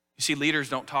 You see, leaders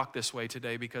don't talk this way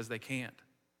today because they can't.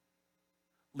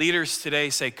 Leaders today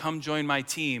say, come join my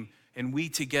team, and we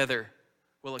together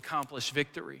will accomplish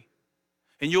victory.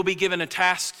 And you'll be given a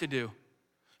task to do.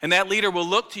 And that leader will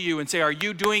look to you and say, are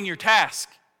you doing your task?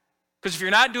 Because if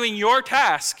you're not doing your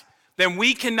task, then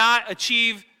we cannot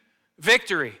achieve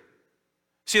victory.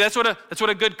 See, that's what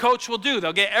a good coach will do.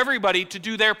 They'll get everybody to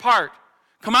do their part.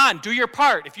 Come on, do your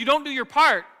part. If you don't do your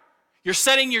part, you're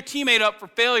setting your teammate up for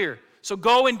failure. So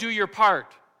go and do your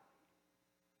part.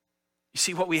 You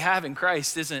see, what we have in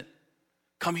Christ isn't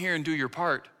come here and do your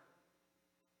part.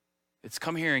 It's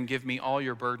come here and give me all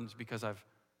your burdens because I've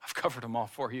covered them all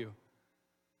for you.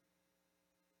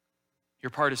 Your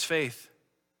part is faith.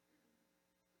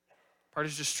 Part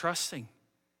is just trusting.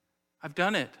 I've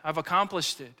done it. I've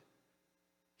accomplished it.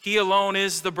 He alone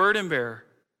is the burden bearer.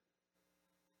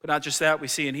 But not just that, we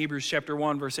see in Hebrews chapter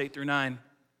 1, verse 8 through 9.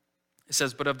 It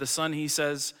says, but of the Son he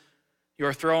says,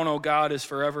 your throne, O God, is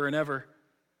forever and ever.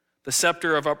 The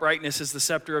scepter of uprightness is the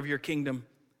scepter of your kingdom.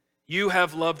 You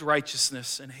have loved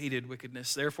righteousness and hated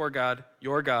wickedness. Therefore, God,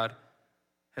 your God,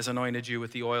 has anointed you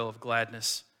with the oil of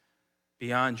gladness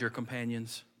beyond your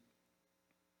companions.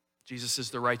 Jesus is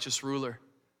the righteous ruler.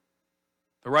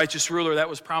 The righteous ruler that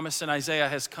was promised in Isaiah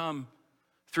has come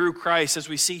through Christ, as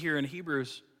we see here in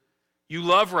Hebrews. You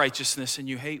love righteousness and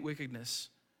you hate wickedness.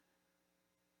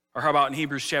 Or how about in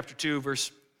Hebrews chapter 2,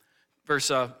 verse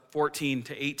 14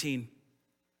 to 18? It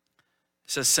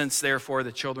says, since therefore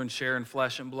the children share in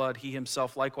flesh and blood, he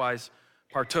himself likewise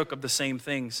partook of the same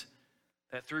things,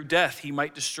 that through death he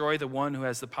might destroy the one who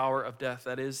has the power of death,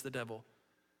 that is, the devil,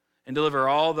 and deliver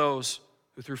all those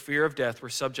who through fear of death were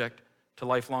subject to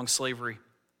lifelong slavery.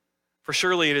 For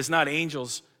surely it is not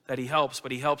angels that he helps,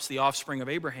 but he helps the offspring of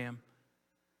Abraham.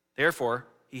 Therefore,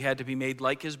 he had to be made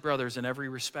like his brothers in every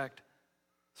respect,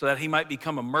 so that he might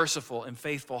become a merciful and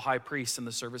faithful high priest in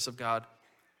the service of God,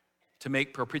 to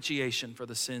make propitiation for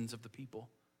the sins of the people.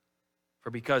 For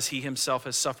because he himself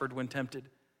has suffered when tempted,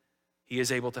 he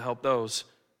is able to help those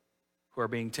who are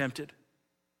being tempted.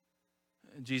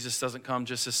 And Jesus doesn't come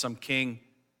just as some king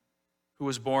who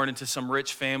was born into some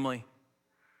rich family,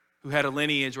 who had a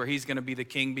lineage where he's going to be the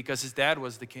king because his dad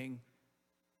was the king.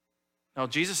 Now,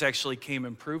 Jesus actually came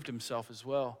and proved himself as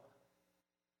well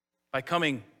by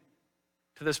coming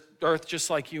to this earth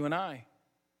just like you and I,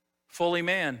 fully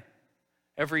man.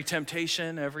 Every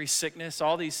temptation, every sickness,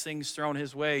 all these things thrown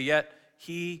his way, yet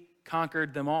he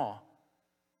conquered them all.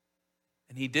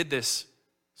 And he did this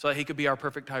so that he could be our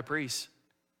perfect high priest,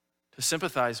 to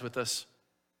sympathize with us,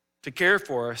 to care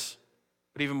for us,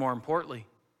 but even more importantly,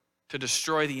 to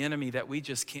destroy the enemy that we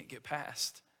just can't get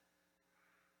past.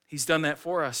 He's done that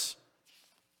for us.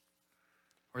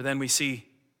 Or then we see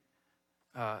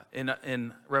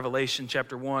in Revelation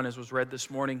chapter 1, as was read this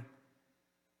morning,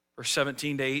 verse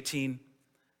 17 to 18,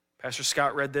 Pastor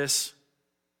Scott read this.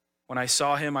 When I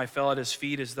saw him, I fell at his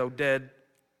feet as though dead.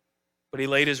 But he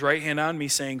laid his right hand on me,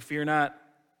 saying, fear not,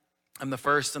 I'm the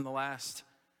first and the last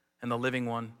and the living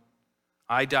one.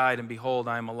 I died, and behold,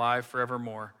 I am alive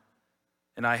forevermore,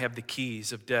 and I have the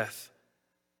keys of death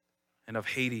and of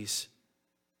Hades.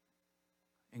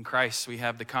 In Christ, we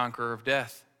have the conqueror of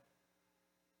death.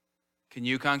 Can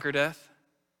you conquer death?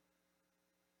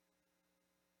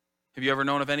 Have you ever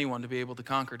known of anyone to be able to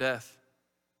conquer death?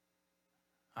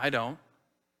 I don't.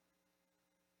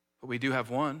 But we do have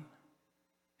one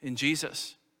in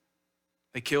Jesus.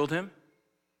 They killed him,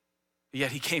 but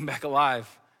yet he came back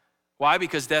alive. Why?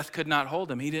 Because death could not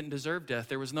hold him. He didn't deserve death.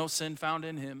 There was no sin found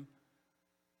in him.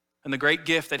 And the great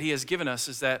gift that he has given us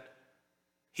is that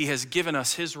he has given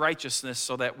us his righteousness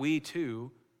so that we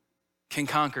too can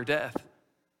conquer death.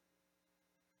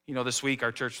 You know, this week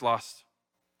our church lost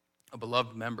a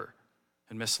beloved member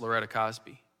in Miss Loretta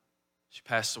Cosby. She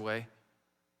passed away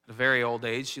at a very old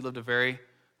age. She lived a very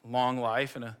long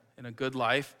life and a good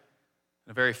life,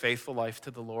 and a very faithful life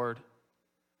to the Lord.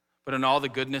 But in all the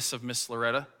goodness of Miss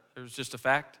Loretta, there was just a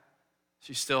fact.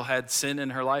 She still had sin in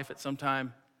her life at some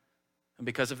time. And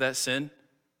because of that sin,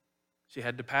 she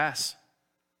had to pass.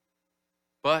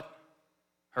 But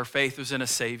her faith was in a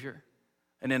Savior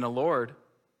and in a Lord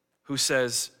who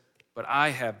says, but I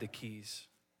have the keys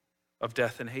of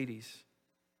death and Hades.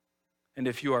 And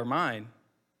if you are mine,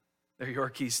 they're your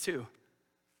keys too.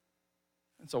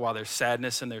 And so while there's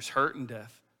sadness and there's hurt and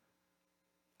death,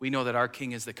 we know that our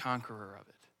King is the conqueror of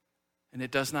it. And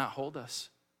it does not hold us.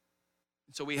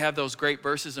 And so we have those great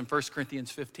verses in 1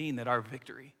 Corinthians 15 that our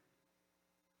victory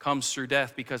comes through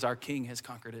death because our King has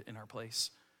conquered it in our place.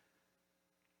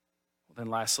 Well,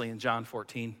 then lastly, in John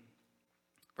 14,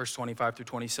 verse 25 through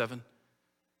 27,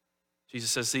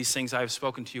 Jesus says, these things I have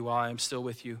spoken to you while I am still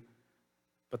with you.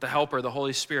 But the Helper, the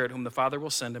Holy Spirit, whom the Father will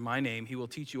send in my name, he will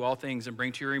teach you all things and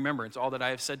bring to your remembrance all that I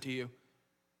have said to you.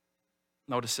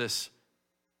 Notice this.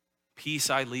 Peace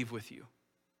I leave with you.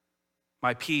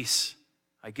 My peace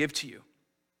I give to you.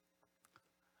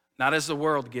 Not as the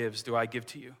world gives do I give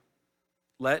to you.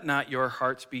 Let not your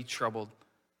hearts be troubled,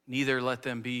 neither let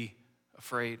them be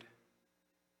afraid.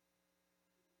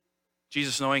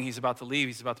 Jesus, knowing he's about to leave,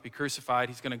 he's about to be crucified,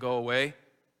 he's going to go away,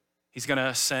 he's going to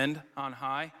ascend on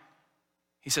high.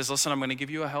 He says, listen, I'm going to give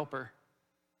you a helper.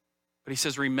 But he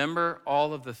says, remember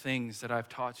all of the things that I've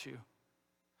taught you.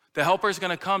 The helper is going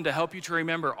to come to help you to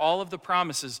remember all of the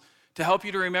promises, to help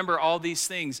you to remember all these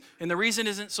things. And the reason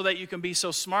isn't so that you can be so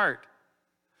smart.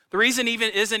 The reason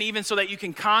isn't even so that you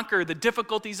can conquer the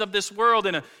difficulties of this world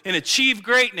and achieve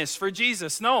greatness for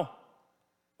Jesus. No.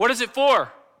 What is it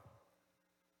for?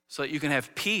 So that you can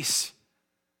have peace.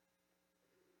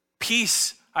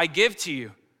 Peace I give to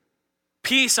you.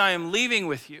 Peace I am leaving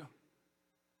with you.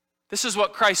 This is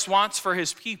what Christ wants for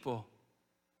his people.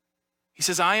 He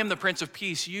says, I am the Prince of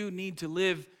Peace. You need to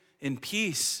live in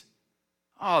peace.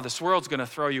 Oh, this world's going to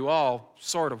throw you all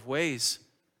sort of ways.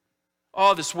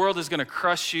 Oh, this world is going to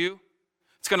crush you.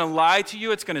 It's going to lie to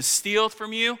you. It's going to steal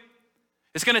from you.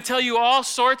 It's going to tell you all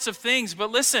sorts of things.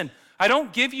 But listen, I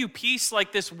don't give you peace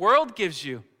like this world gives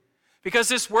you, because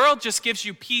this world just gives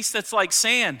you peace that's like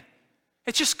sand.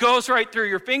 It just goes right through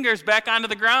your fingers back onto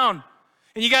the ground.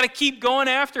 And you got to keep going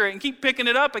after it and keep picking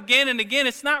it up again and again.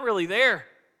 It's not really there.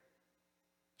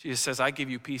 Jesus says, I give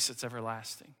you peace that's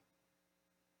everlasting.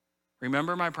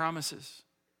 Remember my promises.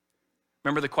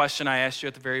 Remember the question I asked you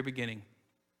at the very beginning.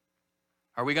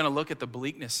 Are we going to look at the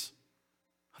bleakness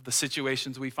of the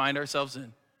situations we find ourselves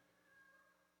in?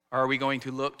 Or are we going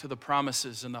to look to the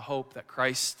promises and the hope that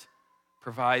Christ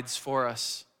provides for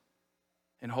us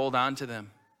and hold on to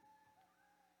them?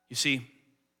 You see,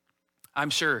 I'm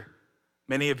sure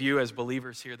many of you as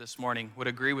believers here this morning would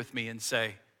agree with me and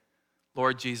say,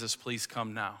 Lord Jesus, please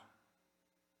come now.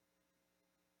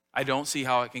 I don't see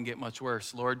how it can get much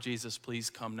worse. Lord Jesus, please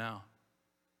come now.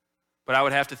 But I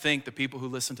would have to think the people who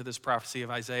listen to this prophecy of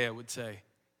Isaiah would say,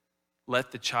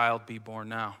 let the child be born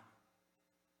now.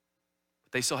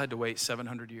 But they still had to wait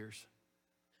 700 years.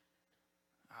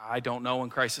 I don't know when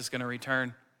Christ is going to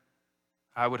return.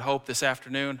 I would hope this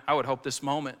afternoon. I would hope this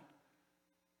moment.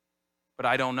 But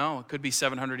I don't know. It could be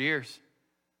 700 years.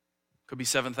 It could be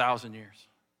 7,000 years.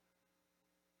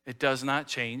 It does not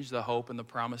change the hope and the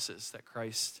promises that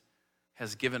Christ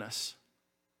has given us.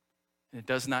 And it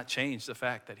does not change the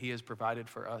fact that he has provided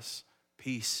for us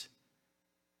peace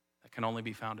that can only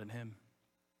be found in him.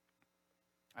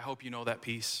 I hope you know that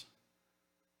peace.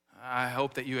 I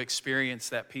hope that you experience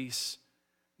that peace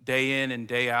day in and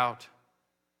day out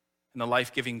in the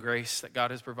life-giving grace that God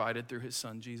has provided through his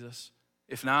son, Jesus.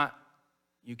 If not,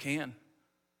 you can.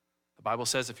 The Bible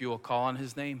says if you will call on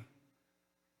his name,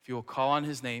 if you will call on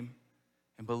his name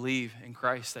and believe in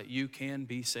Christ, that you can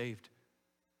be saved.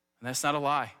 And that's not a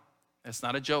lie. That's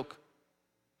not a joke.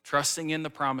 Trusting in the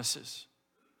promises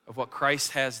of what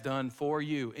Christ has done for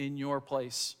you in your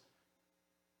place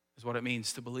is what it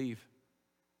means to believe.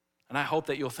 And I hope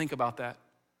that you'll think about that.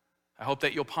 I hope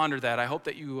that you'll ponder that. I hope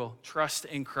that you will trust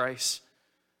in Christ.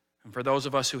 And for those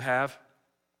of us who have,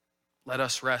 let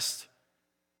us rest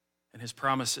in his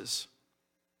promises,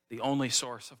 the only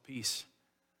source of peace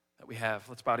that we have.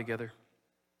 Let's bow together.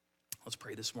 Let's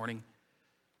pray this morning.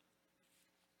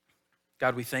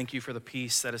 God, we thank you for the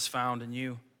peace that is found in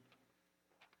you.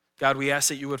 God, we ask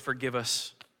that you would forgive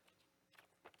us.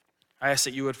 I ask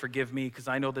that you would forgive me, because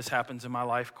I know this happens in my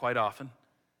life quite often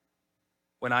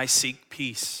when I seek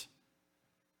peace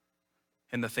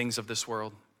in the things of this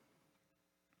world.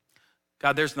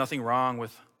 God, there's nothing wrong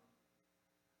with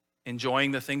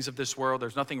enjoying the things of this world.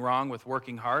 There's nothing wrong with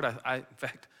working hard. In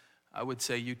fact, I would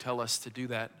say you tell us to do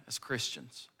that as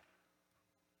Christians.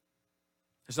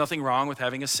 There's nothing wrong with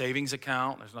having a savings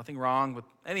account. There's nothing wrong with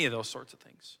any of those sorts of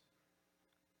things.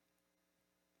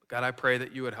 But God, I pray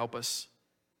that you would help us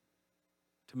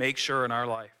to make sure in our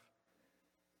life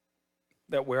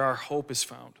that where our hope is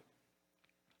found,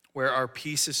 where our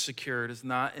peace is secured, is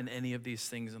not in any of these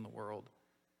things in the world,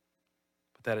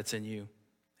 but that it's in you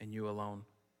and you alone.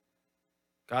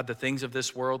 God, the things of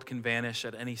this world can vanish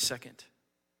at any second,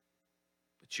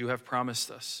 but you have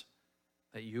promised us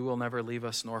that you will never leave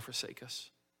us nor forsake us,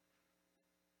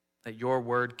 that your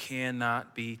word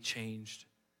cannot be changed.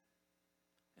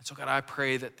 And so, God, I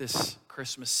pray that this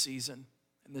Christmas season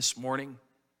and this morning,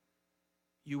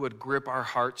 you would grip our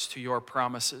hearts to your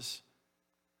promises,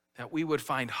 that we would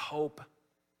find hope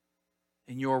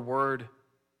in your word,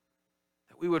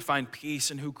 that we would find peace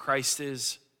in who Christ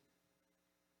is,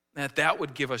 that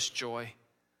would give us joy,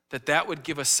 that would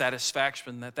give us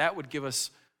satisfaction, that would give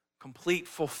us complete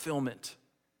fulfillment.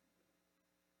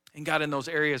 And God, in those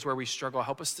areas where we struggle,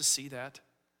 help us to see that.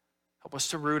 Help us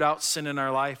to root out sin in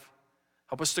our life.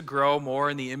 Help us to grow more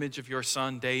in the image of your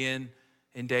Son day in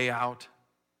and day out.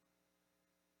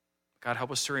 God,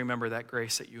 help us to remember that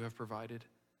grace that you have provided,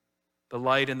 the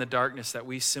light in the darkness that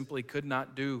we simply could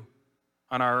not do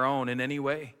on our own in any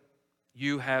way.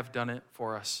 You have done it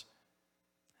for us.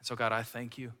 And so, God, I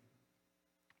thank you.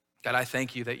 God, I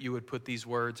thank you that you would put these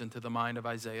words into the mind of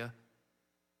Isaiah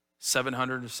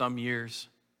 700 and some years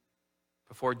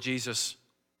before Jesus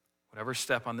would ever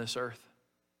step on this earth.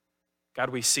 God,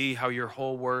 we see how your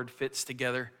whole word fits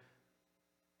together.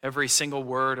 Every single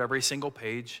word, every single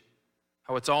page,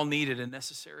 how it's all needed and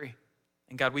necessary.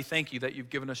 And God, we thank you that you've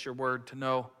given us your word to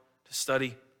know, to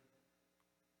study.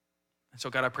 And so,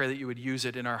 God, I pray that you would use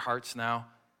it in our hearts now.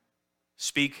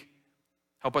 Speak.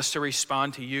 Help us to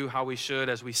respond to you how we should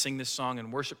as we sing this song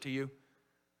and worship to you.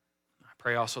 I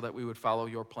pray also that we would follow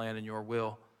your plan and your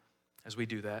will as we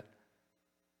do that.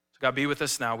 So God, be with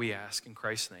us now, we ask. In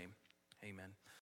Christ's name, amen.